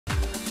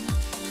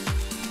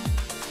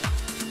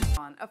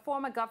A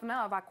former governor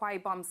of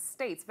Akwa Ibom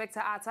State,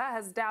 Victor Attah,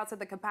 has doubted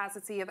the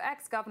capacity of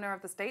ex-governor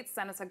of the state,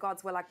 Senator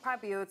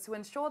Akpabio, to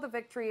ensure the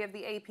victory of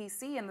the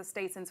APC in the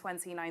state in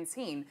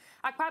 2019.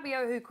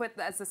 Akpabio, who quit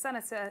as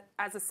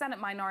a Senate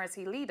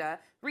minority leader,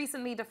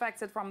 recently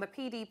defected from the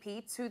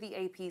PDP to the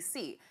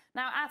APC.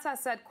 Now, Attah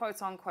said,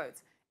 quote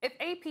unquote, "If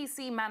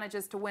APC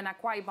manages to win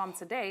Akwa Ibom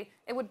today,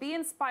 it would be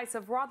in spite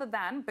of rather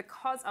than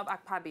because of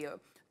Akpabio.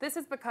 This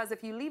is because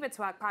if you leave it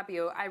to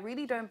Akpabio, I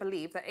really don't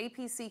believe that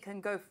APC can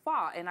go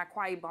far in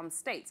Akwa Ibom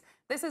State.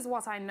 This is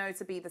what I know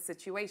to be the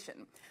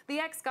situation." The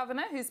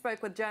ex-governor, who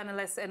spoke with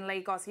journalists in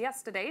Lagos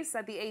yesterday,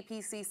 said the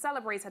APC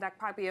celebrated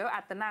Akpabio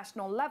at the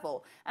national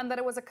level and that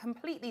it was a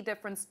completely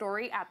different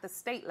story at the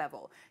state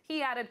level.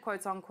 He added,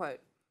 quote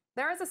unquote,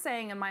 "There is a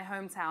saying in my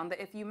hometown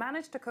that if you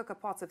manage to cook a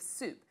pot of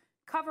soup,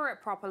 cover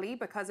it properly,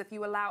 because if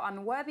you allow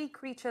unworthy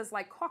creatures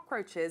like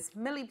cockroaches,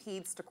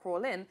 millipedes to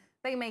crawl in,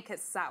 they make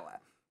it sour."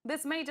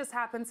 This may just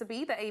happen to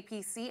be the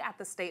APC at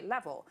the state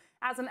level.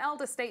 As an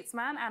elder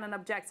statesman and an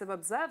objective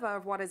observer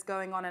of what is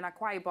going on in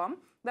Akwa Ibom,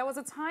 there was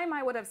a time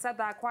I would have said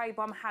that Akwa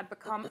Ibom had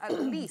become at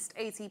least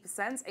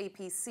 80%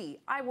 APC.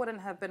 I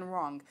wouldn't have been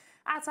wrong.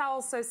 Attah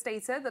also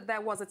stated that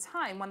there was a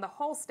time when the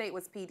whole state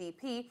was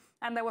PDP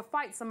and there were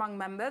fights among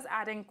members,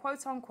 adding,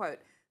 quote unquote,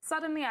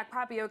 "Suddenly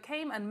Akpabio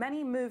came and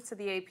many moved to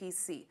the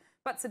APC.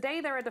 But today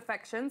there are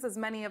defections as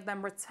many of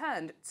them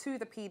returned to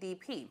the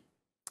PDP.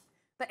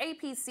 The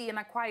APC in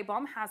Akwa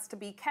Ibom has to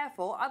be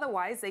careful,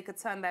 otherwise they could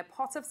turn their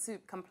pot of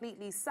soup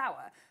completely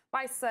sour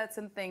by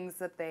certain things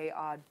that they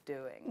are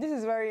doing." This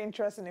is very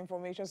interesting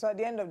information. So at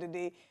the end of the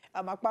day,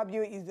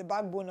 Akpabio is the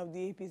backbone of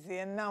the APC,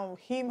 and now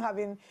him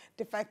having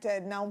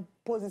defected now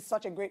poses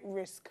such a great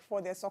risk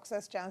for their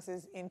success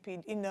chances in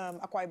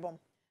Akwa Ibom.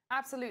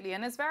 Absolutely,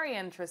 and it's very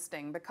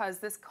interesting because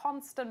this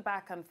constant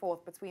back and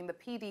forth between the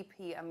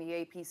PDP and the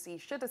APC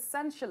should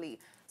essentially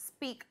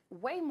speak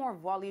way more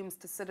volumes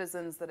to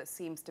citizens than it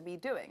seems to be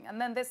doing. And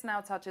then this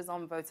now touches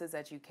on voters'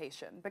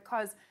 education,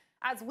 because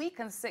as we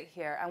can sit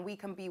here and we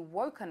can be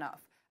woke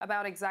enough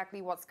about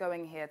exactly what's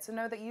going here to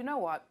know that, you know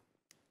what,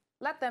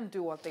 let them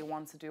do what they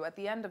want to do. At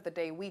the end of the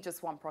day, we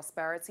just want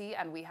prosperity,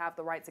 and we have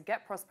the right to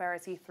get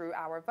prosperity through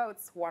our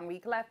votes. 1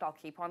 week left, I'll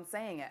keep on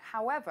saying it.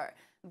 However,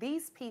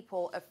 these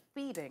people are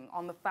feeding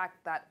on the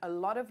fact that a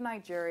lot of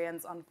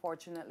Nigerians,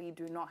 unfortunately,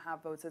 do not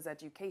have voters'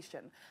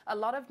 education. A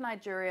lot of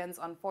Nigerians,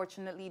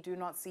 unfortunately, do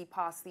not see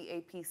past the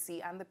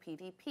APC and the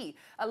PDP.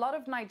 A lot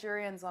of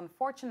Nigerians,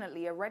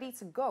 unfortunately, are ready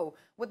to go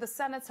with the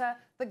senator,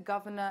 the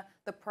governor,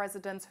 the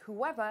president,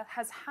 whoever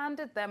has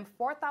handed them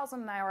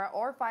 4,000 naira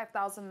or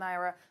 5,000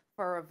 naira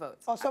for a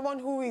vote. Or someone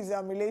who is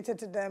related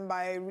to them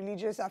by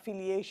religious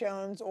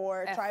affiliations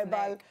or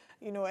tribal,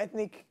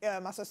 ethnic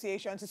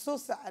associations. It's so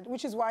sad,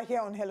 which is why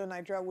here on Hello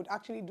Nigeria would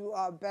actually do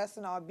our best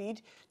and our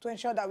bid to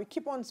ensure that we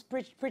keep on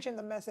preaching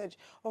the message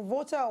of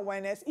voter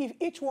awareness. If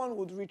each one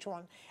would reach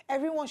one,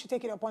 everyone should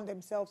take it upon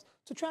themselves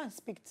to try and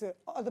speak to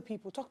other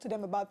people, talk to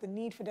them about the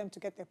need for them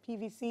to get their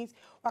PVCs.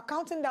 We're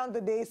counting down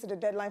the days to the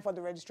deadline for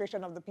the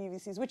registration of the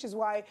PVCs, which is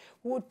why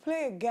we would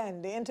play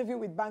again the interview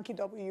with Banky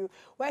W,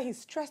 where he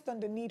stressed on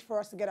the need for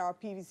us to get our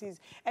PVCs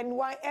and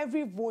why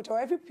every vote or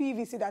every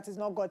PVC that is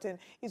not gotten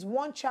is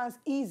one chance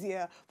easier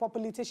for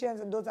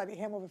politicians and those at the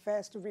helm of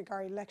affairs to rig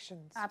our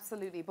elections.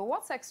 Absolutely. But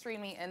what's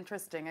extremely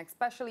interesting,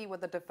 especially with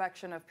the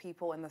defection of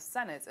people in the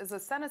Senate, is the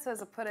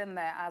senators are put in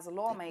there as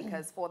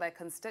lawmakers for their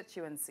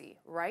constituency,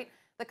 right?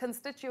 The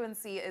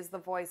constituency is the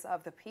voice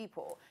of the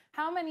people.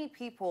 How many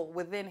people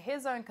within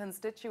his own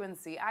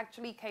constituency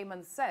actually came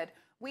and said,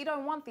 "We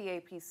don't want the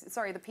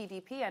the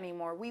PDP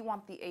anymore, we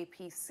want the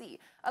APC"?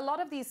 A lot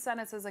of these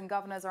senators and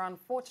governors are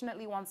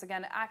unfortunately once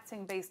again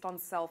acting based on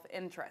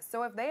self-interest.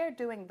 So if they are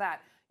doing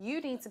that, you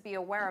need to be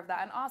aware of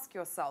that and ask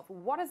yourself,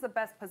 what is the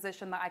best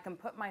position that I can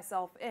put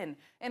myself in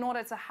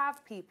order to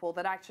have people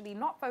that actually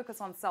not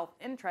focus on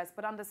self-interest,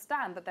 but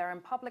understand that they're in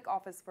public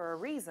office for a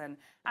reason.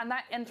 And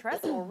that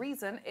interest or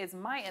reason is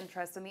my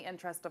interest and the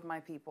interest of my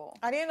people.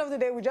 At the end of the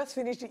day, we just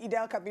finished the Eid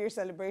al-Kabir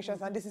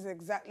celebrations, and this is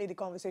exactly the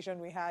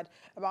conversation we had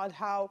about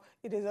how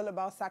it is all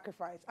about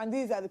sacrifice. And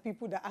these are the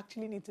people that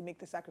actually need to make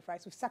the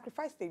sacrifice. We've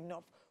sacrificed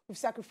enough. We've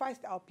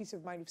sacrificed our peace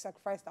of mind. We've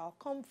sacrificed our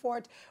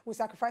comfort. We've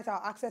sacrificed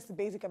our access to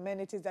basic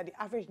amenities that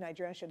the average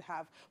Nigerian should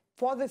have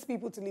for these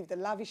people to live the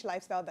lavish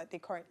lifestyle that they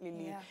currently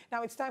live. Yeah.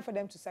 Now it's time for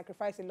them to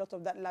sacrifice a lot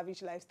of that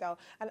lavish lifestyle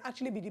and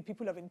actually be the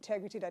people of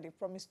integrity that they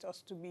promised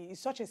us to be.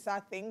 It's such a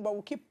sad thing, but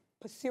we'll keep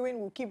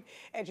pursuing, we'll keep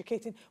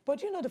educating.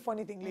 But you know the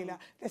funny thing, Leila,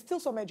 there's still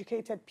some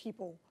educated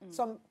people,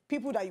 some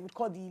people that you would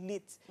call the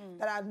elite,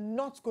 that are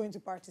not going to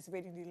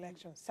participate in the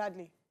election,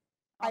 sadly.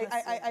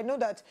 I know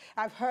that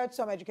I've heard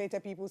some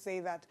educated people say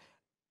that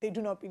they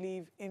do not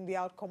believe in the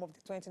outcome of the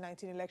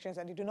 2019 elections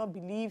and they do not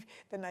believe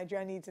that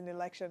Nigeria needs an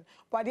election.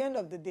 But at the end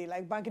of the day,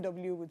 like Banky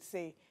W would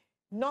say,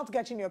 not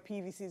getting your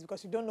PVCs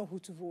because you don't know who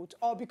to vote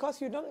or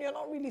because you're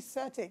not really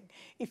certain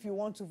if you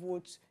want to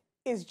vote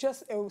is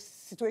just a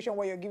situation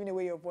where you're giving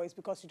away your voice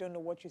because you don't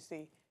know what you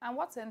say. And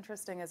what's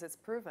interesting is it's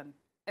proven.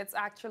 It's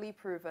actually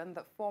proven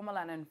that formal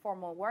and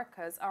informal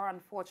workers are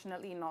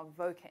unfortunately not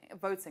voting.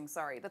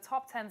 The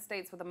top 10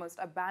 states with the most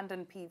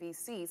abandoned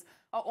PVCs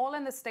are all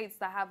in the states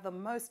that have the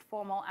most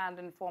formal and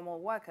informal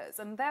workers.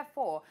 And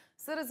therefore,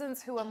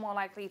 citizens who are more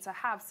likely to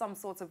have some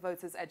sort of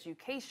voters'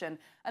 education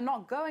are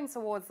not going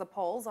towards the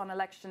polls on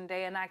election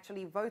day and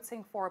actually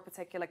voting for a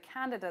particular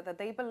candidate that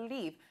they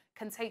believe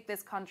can take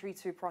this country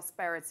to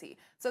prosperity.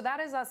 So that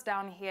is us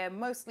down here.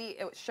 Mostly,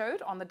 it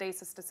showed on the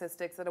data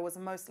statistics that it was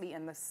mostly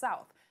in the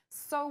South.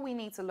 So we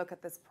need to look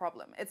at this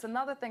problem. It's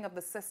another thing of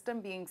the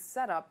system being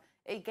set up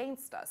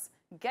against us.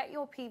 Get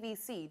your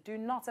PVC. Do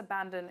not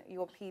abandon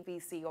your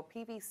PVC. Your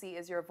PVC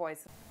is your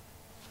voice.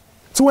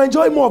 To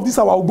enjoy more of these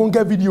our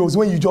Ubonge videos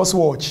when you just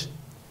watch,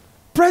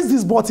 press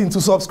this button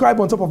to subscribe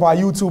on top of our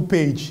YouTube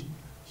page.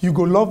 You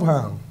go love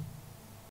her.